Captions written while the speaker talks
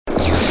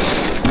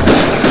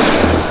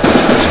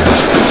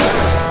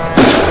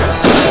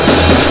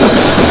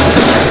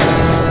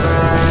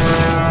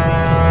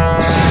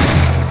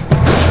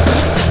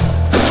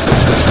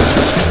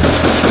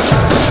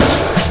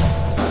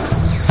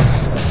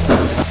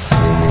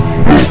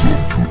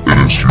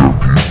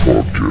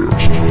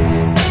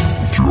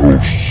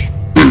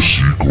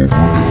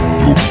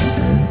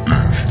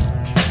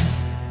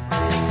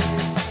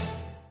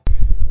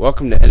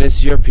welcome to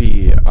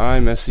NSCRP.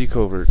 I'm SC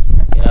Covert.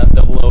 And I'm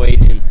Double O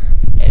Agent.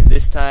 And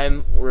this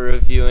time we're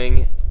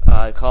reviewing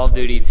Call of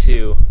Duty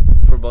 2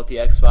 for both the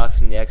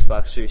Xbox and the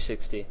Xbox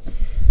 360.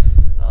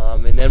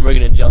 And then we're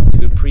going to jump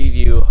to a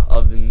preview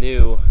of the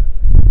new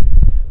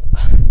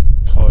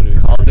Call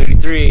of Duty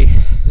 3.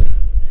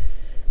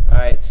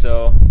 Alright,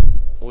 so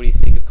what do you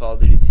think of Call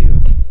of Duty 2?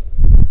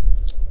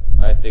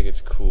 I think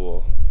it's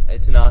cool.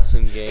 It's an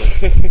awesome game.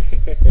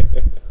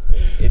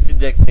 It's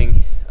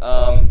addicting.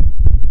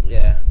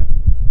 Yeah.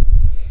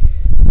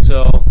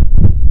 So,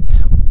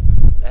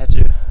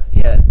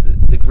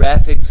 the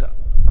graphics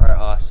are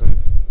awesome.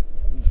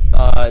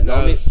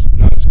 Not as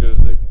good as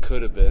they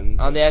could have been.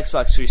 On the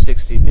Xbox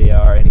 360 they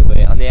are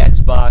anyway. On the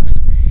Xbox,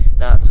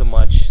 not so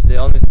much.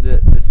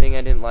 The thing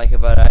I didn't like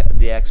about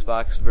the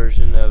Xbox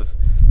version of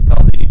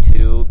Call of Duty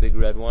 2, Big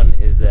Red one,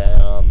 is that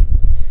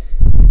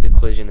the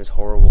collision is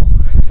horrible.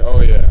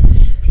 Oh yeah.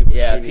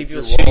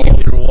 People shooting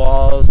through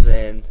walls,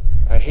 and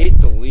I hate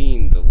the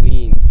lean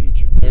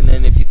feature. And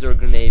then if you throw a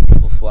grenade,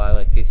 people fly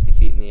like 50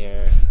 feet in the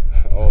air.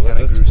 Oh,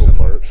 that's the cool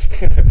part.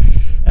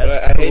 That's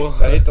cool.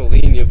 I hate the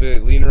lean. You'll be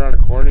leaning around a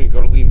corner, you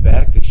go to lean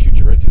back, they shoot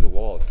you right through the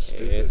wall. It's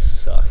stupid. It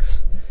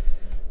sucks.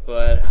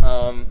 But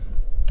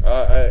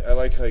I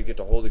like how you get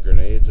to hold the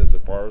grenades as the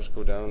bars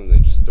go down, and they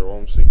just throw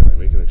them so you can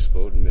make them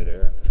explode in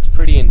midair. It's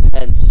pretty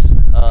intense.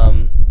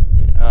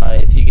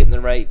 If you get in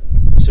the right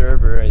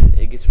server,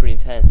 it gets pretty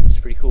intense. It's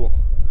pretty cool.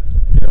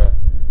 Yeah.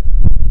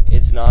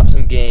 It's an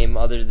awesome game,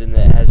 other than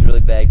that it has really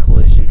bad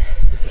collision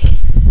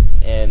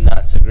and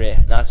not so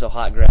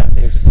hot graphics. I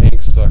think the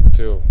tanks suck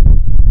too.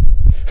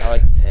 I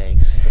like the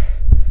tanks.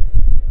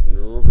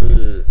 No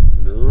beer.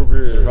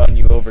 They run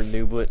you over,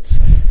 nooblets.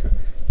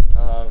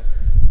 But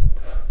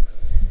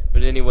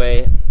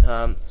anyway,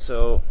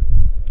 so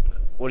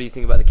what do you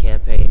think about the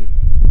campaign?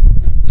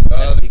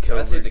 I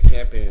think the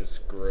campaign is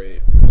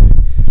great.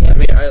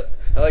 Really.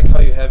 I like how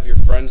you have your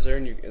friends there,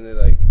 and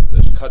they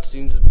there's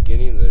cutscenes at the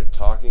beginning, and they're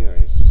talking,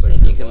 and it's just like.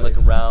 And you can look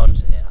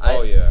around.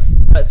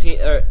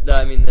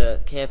 The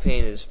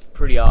campaign is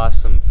pretty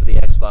awesome for the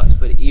Xbox,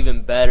 but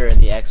even better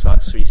in the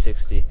Xbox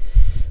 360.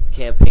 The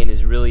campaign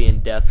is really in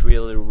depth,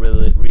 really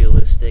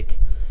realistic,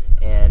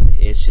 and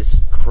it's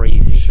just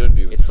crazy. It should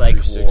be. It's like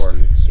war.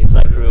 It's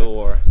like real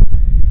war.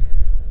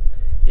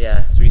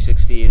 Yeah,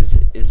 360 is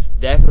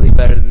definitely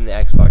better than the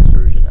Xbox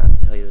version. I have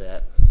to tell you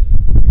that.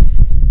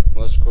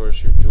 Unless, of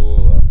course, your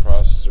dual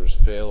processors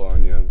fail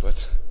on you,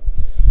 but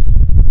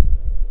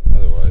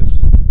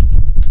otherwise.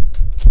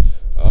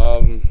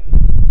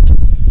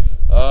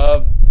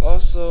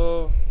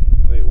 Also,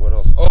 wait, what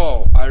else?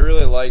 Oh, I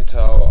really liked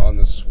how on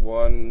this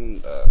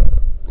one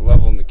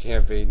level in the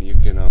campaign you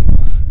can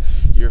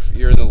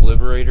you're in the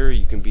Liberator.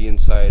 You can be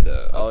inside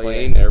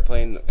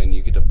airplane, and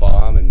you get to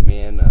bomb and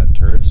man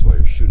turrets while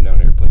you're shooting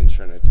down airplanes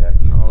trying to attack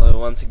you. Although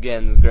once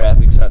again, the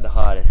graphics aren't the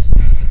hottest,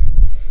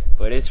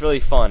 but it's really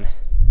fun.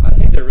 I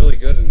think they're really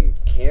good in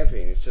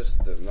campaign. It's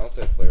just the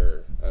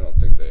multiplayer. I don't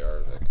think they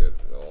are that good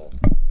at all.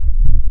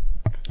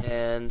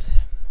 And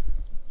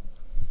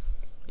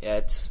yeah,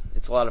 it's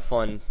a lot of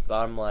fun.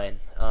 Bottom line.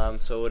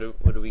 So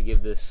what do we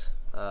give this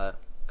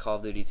Call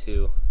of Duty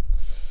 2?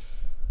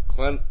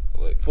 For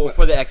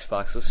the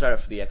Xbox. Let's start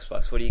off for the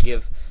Xbox. What do you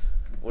give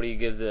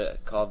the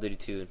Call of Duty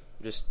 2?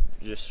 Just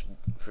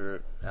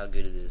for how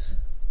good it is.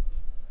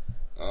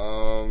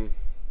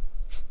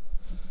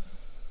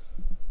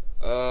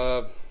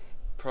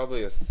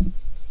 Probably a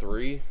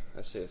 3.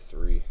 I'd say a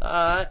 3.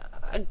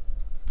 I'd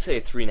say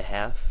a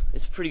 3.5.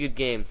 It's a pretty good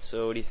game.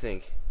 So what do you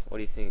think?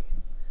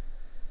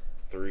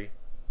 3.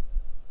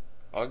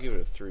 I'll give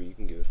it a 3. You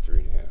can give it a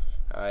 3.5.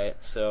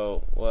 Alright,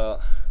 so, we'll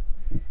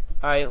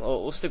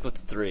stick with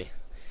the 3.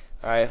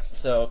 Alright,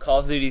 so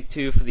Call of Duty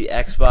 2 for the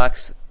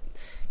Xbox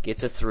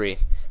gets a 3.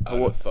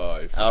 Out of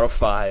 5. Out of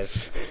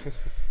 5.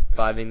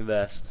 5 being the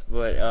best.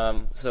 But,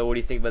 so what do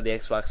you think about the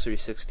Xbox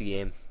 360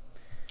 game?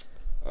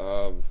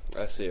 I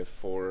say a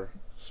 4,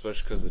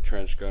 especially because the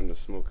trench gun and the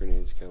smoke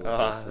grenades kill.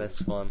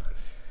 That's fun.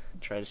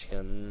 Trench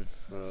gun,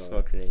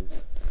 smoke grenades.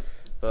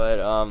 But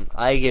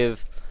I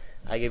give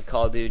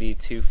Call of Duty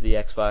 2 for the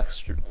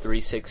Xbox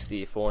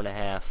 360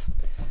 4.5.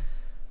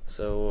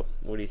 So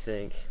what do you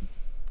think?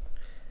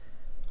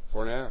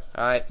 4.5.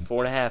 All right,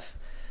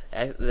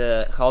 4.5.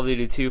 The Call of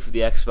Duty 2 for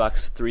the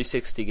Xbox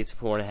 360 gets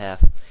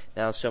 4.5.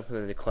 Now let's jump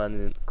into the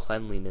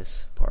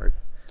cleanliness part.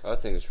 I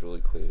think it's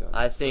really clean.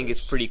 I think it's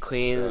pretty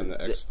clean. On the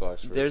Xbox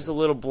version. There's a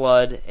little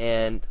blood,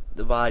 and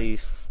the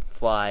bodies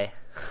fly.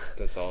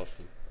 That's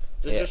awesome.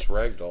 They're just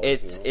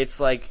ragdolls. It's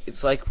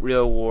like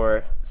real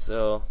war.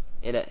 So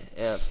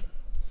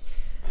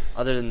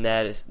other than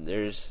that,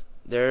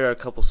 there are a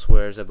couple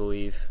swears, I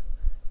believe.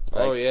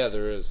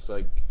 There is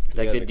the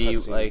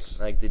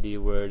D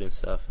word and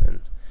stuff,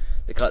 and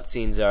the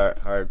cutscenes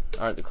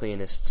aren't the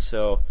cleanest.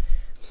 So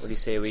what do you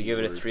say? We give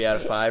it a 3 out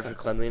of 5 for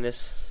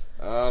cleanliness.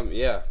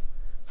 Yeah.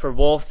 For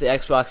both the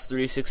Xbox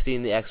 360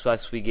 and the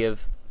Xbox, we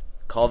give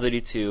Call of Duty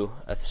 2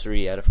 a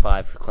 3 out of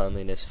 5 for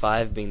cleanliness,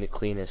 5 being the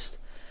cleanest.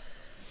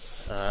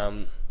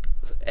 And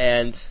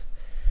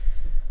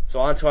so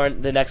on to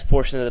the next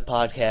portion of the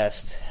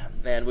podcast.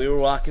 Man, we were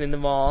walking in the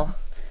mall,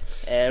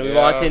 and we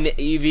walked into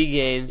EV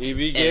Games.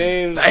 EV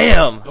Games.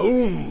 Bam!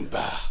 Boom!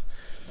 Bah.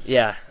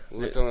 Yeah.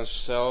 Looked on the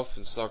shelf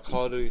and saw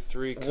Call of Duty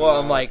 3 come Well,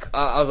 out. I'm like,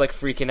 I was like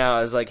freaking out.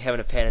 I was like having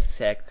a panic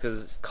attack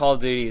because Call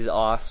of Duty is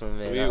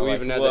awesome. And we I'm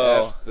even had to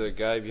ask the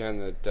guy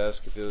behind the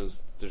desk if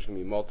there's going to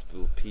be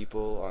multiple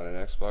people on an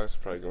Xbox,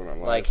 probably going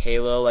online. Like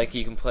Halo, like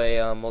you can play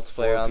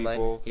multiplayer online.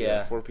 People,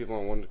 yeah, 4 people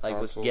on one like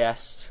console. with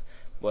guests.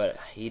 But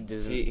he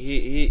doesn't.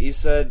 He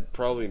said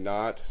probably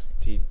not.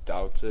 He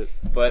doubts it.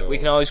 But so. we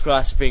can always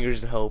cross our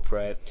fingers and hope,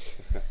 right?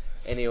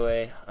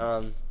 Anyway,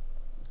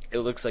 it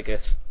looks like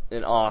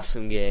an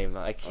awesome game.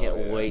 I can't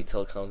wait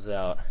till it comes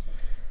out.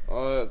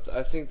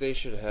 I think they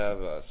should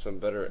have some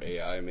better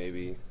AI,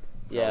 maybe.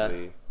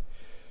 Probably.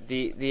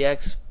 Yeah. The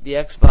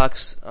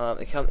Xbox.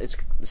 It's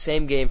the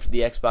same game for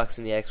the Xbox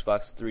and the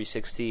Xbox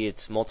 360.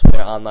 It's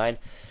multiplayer online,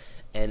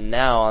 and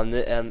now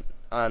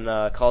on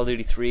Call of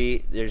Duty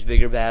 3, there's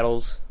bigger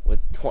battles with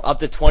up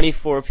to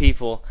 24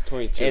 people.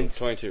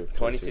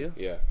 22.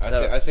 Yeah.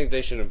 I think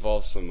they should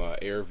involve some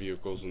air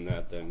vehicles in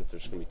that then, if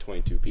there's going to be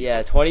 22 people.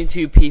 Yeah,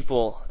 22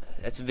 people.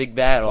 That's a big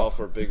battle. Call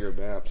for bigger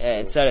maps. Yeah,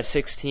 instead of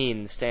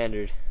 16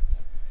 standard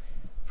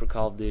for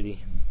Call of Duty.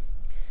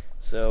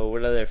 So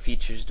what other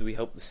features do we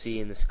hope to see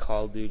in this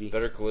Call of Duty?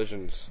 Better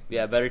collisions.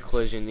 Yeah, better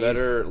collision.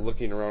 Better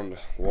looking around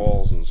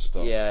walls and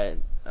stuff. Yeah,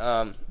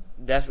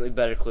 definitely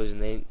better collision.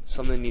 They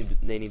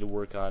need to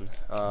work on.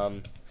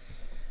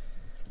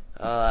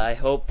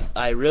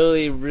 I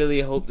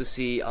really hope to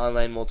see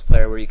online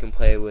multiplayer where you can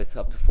play with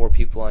up to 4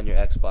 people on your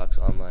Xbox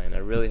online. I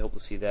really hope to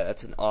see that.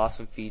 That's an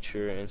awesome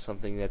feature and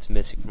something that's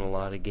missing from a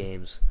lot of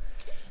games.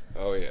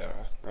 Oh yeah,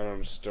 I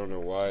just don't know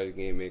why the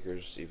game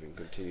makers even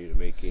continue to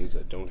make games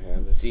that don't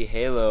have it. See,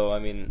 Halo, I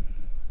mean,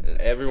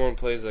 everyone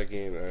plays that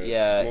game.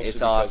 Yeah,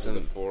 it's awesome.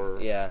 Of the 4,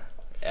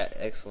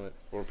 excellent.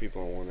 4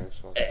 people on one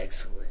Xbox.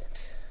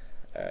 Excellent.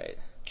 All right.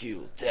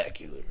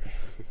 Kill-tacular.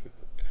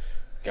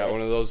 Got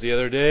one of those the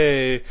other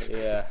day.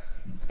 Yeah.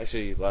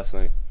 Actually, last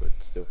night, but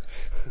still.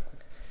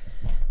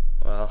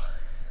 Well,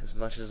 as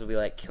much as we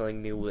like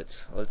killing new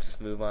wits,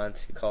 let's move on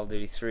to Call of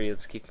Duty 3.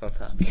 Let's keep on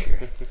topic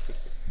here.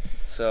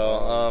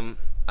 So,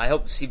 I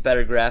hope to see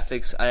better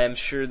graphics. I am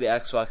sure the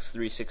Xbox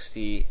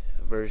 360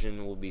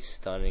 version will be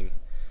stunning.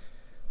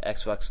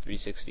 Xbox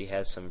 360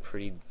 has some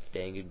pretty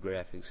dang good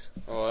graphics.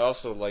 Oh, I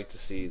also like to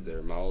see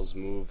their mouths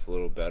move a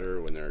little better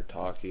when they're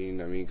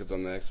talking. I mean, because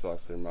on the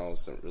Xbox, their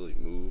mouths don't really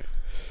move.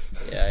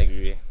 Yeah, I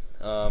agree.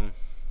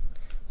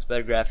 It's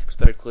better graphics,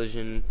 better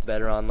collision,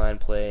 better online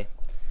play.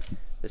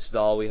 This is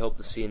all we hope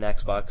to see in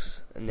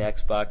Xbox, and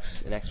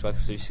Xbox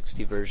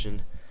 360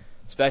 version,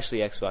 especially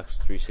Xbox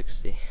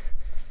 360.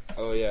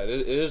 Oh yeah,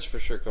 it is for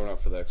sure coming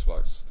out for the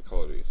Xbox, the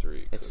Call of Duty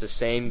 3. It's the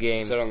same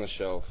game. Set on the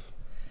shelf.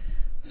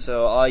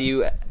 So all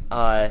you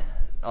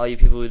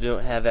people who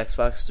don't have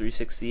Xbox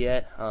 360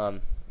 yet,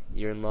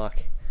 you're in luck.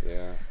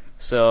 Yeah.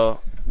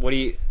 So what do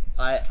you?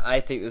 I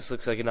think this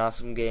looks like an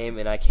awesome game,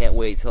 and I can't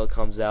wait till it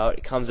comes out.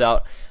 It comes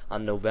out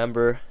on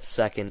November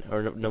 2nd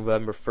or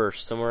November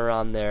 1st, somewhere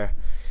around there.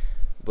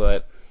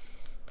 But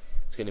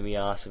it's gonna be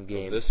an awesome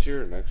game. Well, this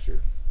year or next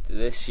year?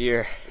 This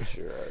year. This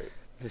year, alright.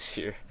 This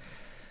year.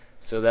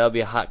 So that'll be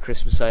a hot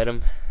Christmas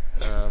item.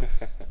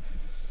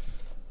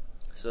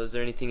 So is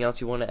there anything else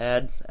you want to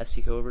add,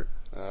 SC Covert?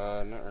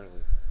 Not really.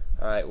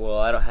 Alright, well,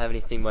 I don't have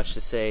anything much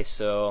to say,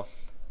 so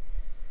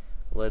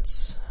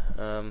let's,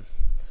 so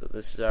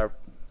this is our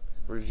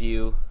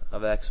review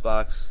of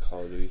Xbox.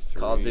 Call of Duty 3.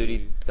 Call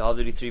of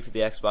Duty 3 for the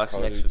Xbox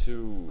Call and of Duty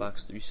 2.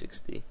 Xbox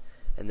 360.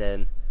 And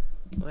then,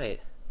 wait,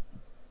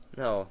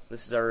 no,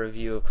 this is our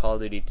review of Call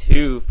of Duty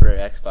 2 for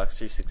Xbox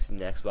 360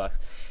 and Xbox,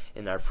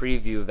 and our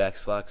preview of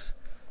Xbox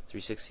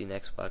 360 and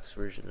Xbox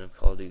version of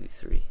Call of Duty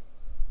 3.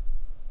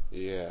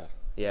 Yeah.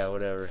 Yeah,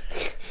 whatever.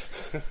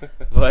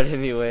 But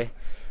anyway,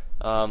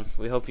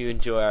 we hope you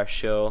enjoy our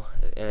show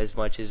as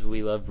much as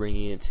we love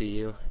bringing it to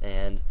you,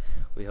 and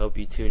we hope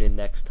you tune in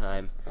next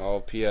time.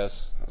 Oh,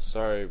 P.S.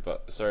 Sorry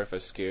if I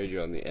scared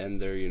you on the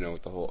end there,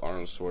 with the whole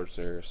Arnold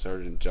Schwarzenegger,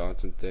 Sergeant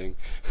Johnson thing.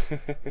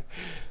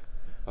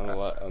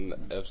 on the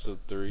episode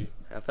 3.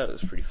 I thought it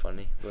was pretty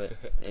funny, but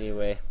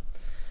anyway,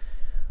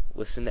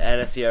 listen to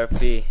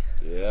NSERP.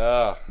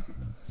 Yeah.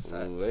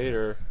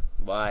 Later.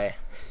 Bye.